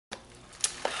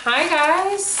Hi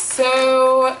guys,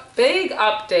 so big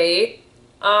update.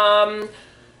 I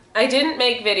didn't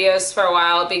make videos for a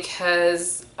while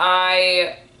because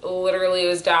I literally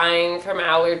was dying from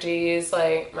allergies.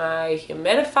 Like my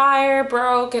humidifier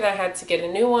broke and I had to get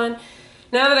a new one.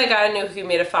 Now that I got a new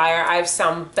humidifier, I've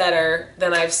sound better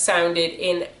than I've sounded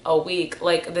in a week.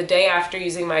 Like the day after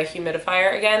using my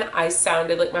humidifier again, I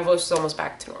sounded like my voice was almost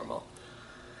back to normal.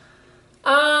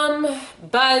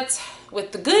 But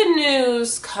with the good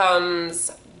news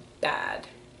comes bad.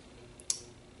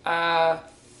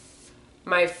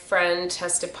 My friend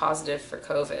tested positive for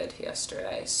COVID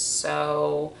yesterday,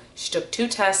 so she took 2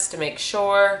 tests to make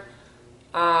sure.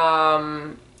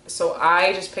 So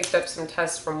I just picked up some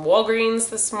tests from Walgreens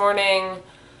this morning,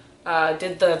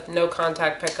 did the no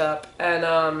contact pickup,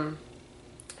 and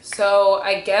so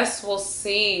I guess we'll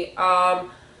see.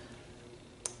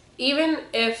 Even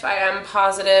if I am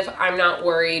positive, I'm not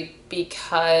worried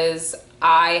because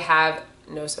I have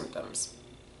no symptoms.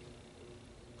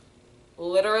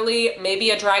 Literally,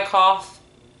 maybe a dry cough.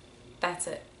 That's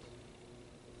it.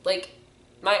 Like,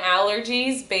 my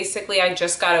allergies, basically, I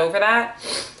just got over that.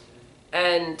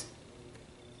 And,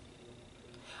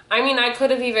 I mean, I could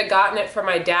have even gotten it from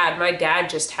my dad. My dad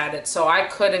just had it, so I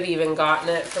could have even gotten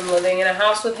it from living in a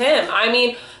house with him. I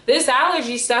mean, this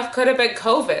allergy stuff could have been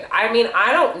COVID. I mean,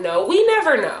 I don't know. We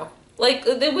never know. Like,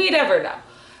 we never know.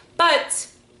 But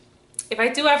if I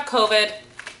do have COVID,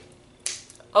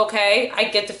 okay, I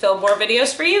get to film more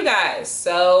videos for you guys.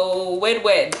 So,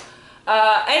 win-win.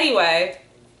 Anyway,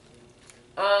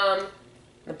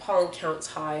 the pollen count's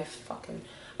high. Fucking.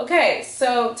 Okay,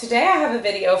 so today I have a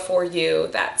video for you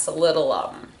that's a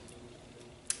little,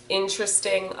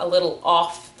 interesting, a little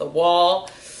off the wall.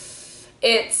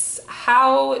 It's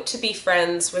how to be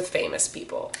friends with famous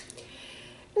people.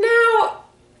 Now,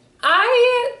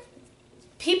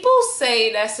 people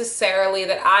say necessarily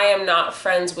that I am not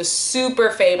friends with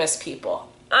super famous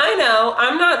people. I know,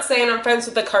 I'm not saying I'm friends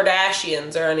with the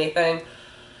Kardashians or anything,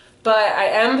 but I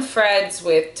am friends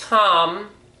with Tom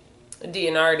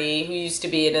Dianardi, who used to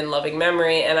be in Loving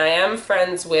Memory, and I am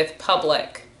friends with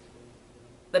Public,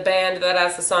 the band that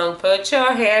has the song Put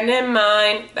Your Hand in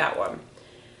Mine, that one.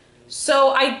 So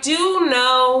I do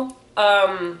know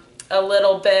a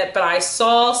little bit, but I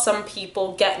saw some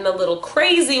people getting a little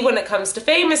crazy when it comes to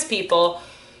famous people.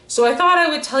 So I thought I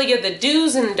would tell you the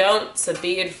do's and don'ts of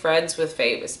being friends with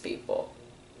famous people.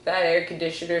 That air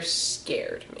conditioner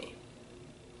scared me.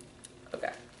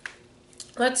 Okay.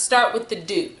 Let's start with the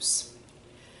do's.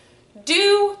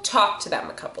 Do talk to them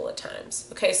a couple of times.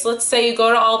 Okay, so let's say you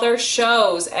go to all their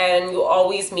shows and you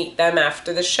always meet them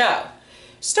after the show.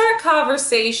 Start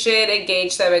conversation,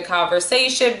 engage them in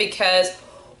conversation, because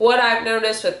what I've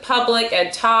noticed with Public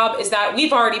and Tom is that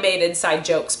we've already made inside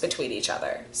jokes between each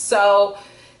other. So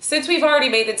since we've already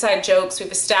made inside jokes,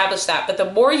 we've established that. But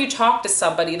the more you talk to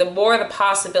somebody, the more the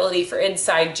possibility for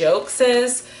inside jokes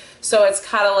is. So it's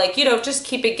kind of like, you know, just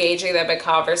keep engaging them in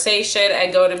conversation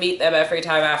and go to meet them every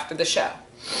time after the show.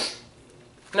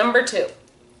 Number 2,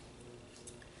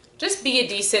 just be a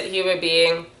decent human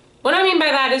being. What I mean by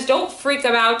that is don't freak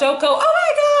them out. Don't go,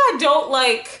 oh my God. Don't,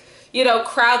 like, you know,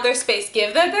 crowd their space.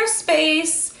 Give them their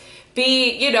space.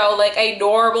 Be, you know, like a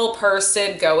normal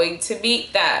person going to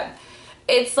meet them.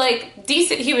 It's like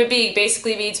decent human being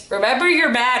basically means remember your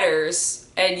manners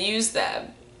and use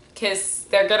them, because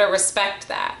they're going to respect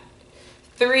that.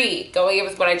 3, going in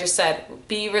with what I just said,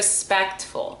 be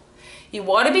respectful. You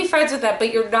want to be friends with them,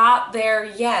 but you're not there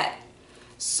yet.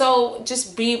 So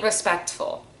just be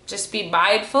respectful. Just be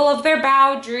mindful of their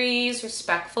boundaries,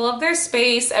 respectful of their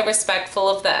space, and respectful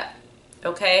of them,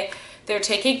 okay? They're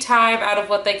taking time out of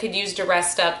what they could use to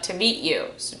rest up to meet you,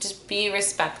 so just be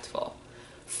respectful.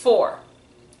 4,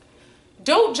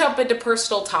 don't jump into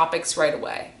personal topics right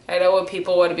away. I know when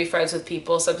people want to be friends with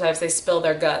people, sometimes they spill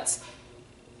their guts.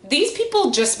 These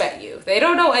people just met you. They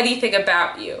don't know anything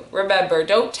about you. Remember,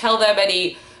 don't tell them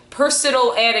any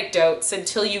personal anecdotes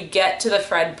until you get to the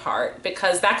friend part,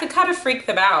 because that could kind of freak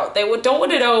them out. They don't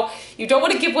want to know, you don't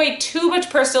want to give away too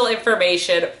much personal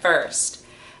information first.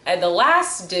 And the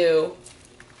last do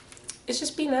is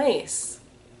just be nice.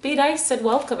 Be nice and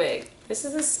welcoming. This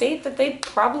is a state that they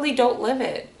probably don't live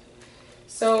in.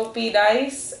 So be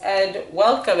nice and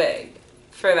welcoming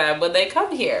for them when they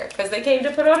come here, because they came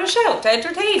to put on a show to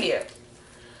entertain you.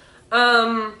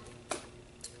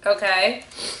 Okay.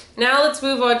 Now let's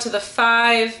move on to the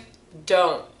 5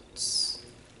 don'ts.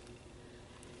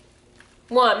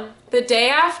 1, the day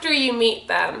after you meet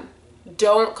them,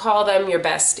 don't call them your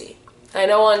bestie. I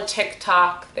know on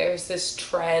TikTok there's this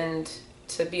trend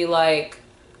to be like,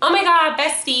 oh my God,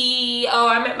 bestie, oh,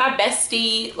 I met my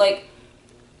bestie. Like,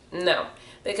 no.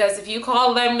 Because if you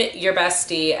call them your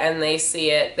bestie and they see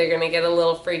it, they're going to get a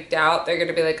little freaked out. They're going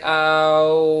to be like,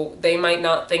 oh, they might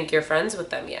not think you're friends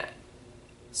with them yet.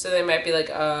 So they might be like,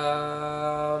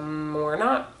 we're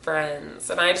not friends.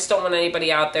 And I just don't want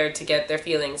anybody out there to get their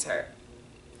feelings hurt.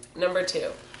 Number 2,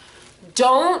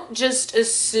 don't just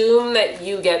assume that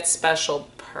you get special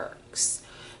perks.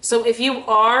 So if you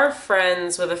are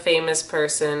friends with a famous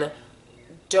person,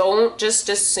 don't just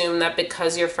assume that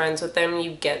because you're friends with them,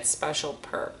 you get special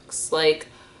perks. Like,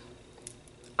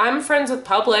 I'm friends with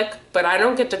Public, but I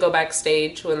don't get to go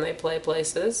backstage when they play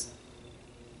places.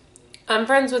 I'm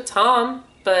friends with Tom,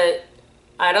 but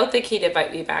I don't think he'd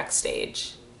invite me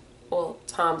backstage. Well,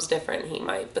 Tom's different, he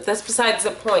might. But that's besides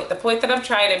the point. The point that I'm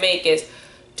trying to make is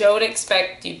don't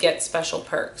expect you get special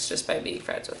perks just by being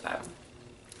friends with them.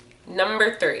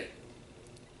 Number 3.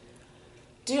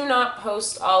 Do not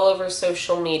post all over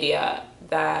social media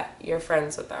that you're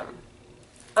friends with them.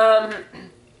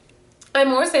 I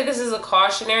more say this is a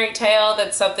cautionary tale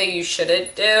than something you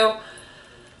shouldn't do.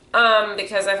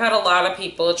 Because I've had a lot of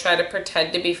people try to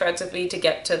pretend to be friends with me to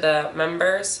get to the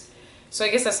members. So I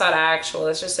guess that's not actual,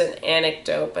 it's just an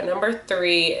anecdote. But number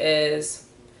 3 is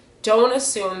don't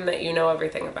assume that you know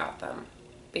everything about them.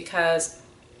 Because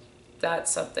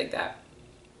that's something that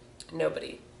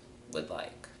nobody would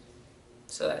like.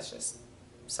 So that's just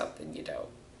something you don't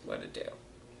want to do.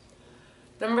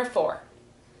 Number 4,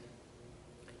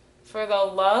 for the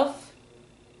love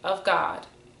of God,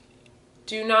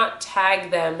 do not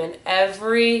tag them in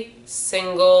every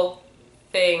single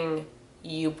thing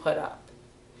you put up.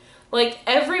 Like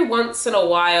every once in a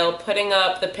while, putting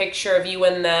up the picture of you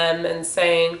and them and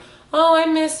saying, oh, I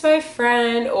miss my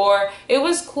friend, or it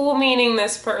was cool meeting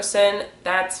this person,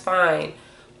 that's fine.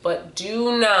 But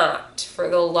do not, for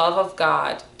the love of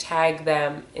God, tag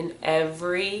them in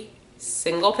every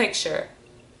single picture,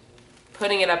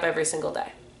 putting it up every single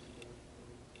day.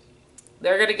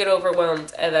 They're going to get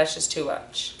overwhelmed, and that's just too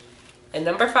much. And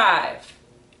number 5,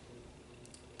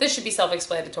 this should be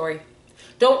self-explanatory.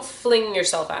 Don't fling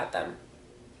yourself at them.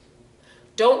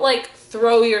 Don't, like,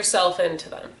 throw yourself into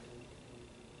them.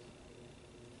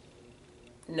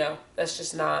 No, that's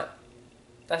just not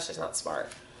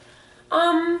smart.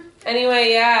 Anyway,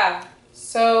 yeah.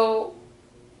 So,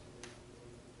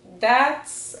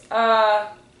 that's, my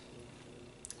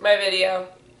video.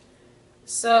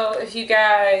 So, if you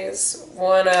guys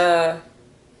want to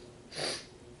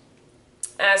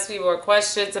ask me more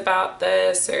questions about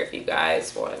this, or if you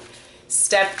guys want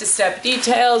step-to-step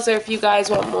details, or if you guys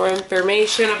want more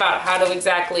information about how to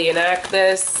exactly enact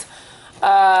this,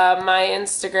 my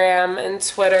Instagram and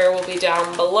Twitter will be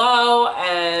down below,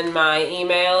 and my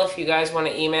email if you guys want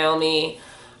to email me.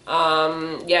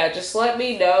 Yeah, just let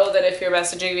me know that if you're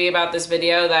messaging me about this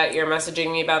video, that you're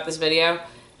messaging me about this video,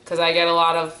 because I get a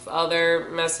lot of other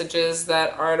messages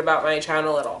that aren't about my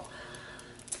channel at all.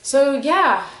 So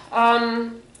yeah,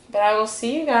 but I will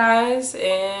see you guys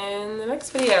in the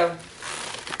next video.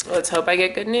 Let's hope I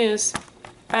get good news.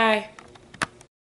 Bye.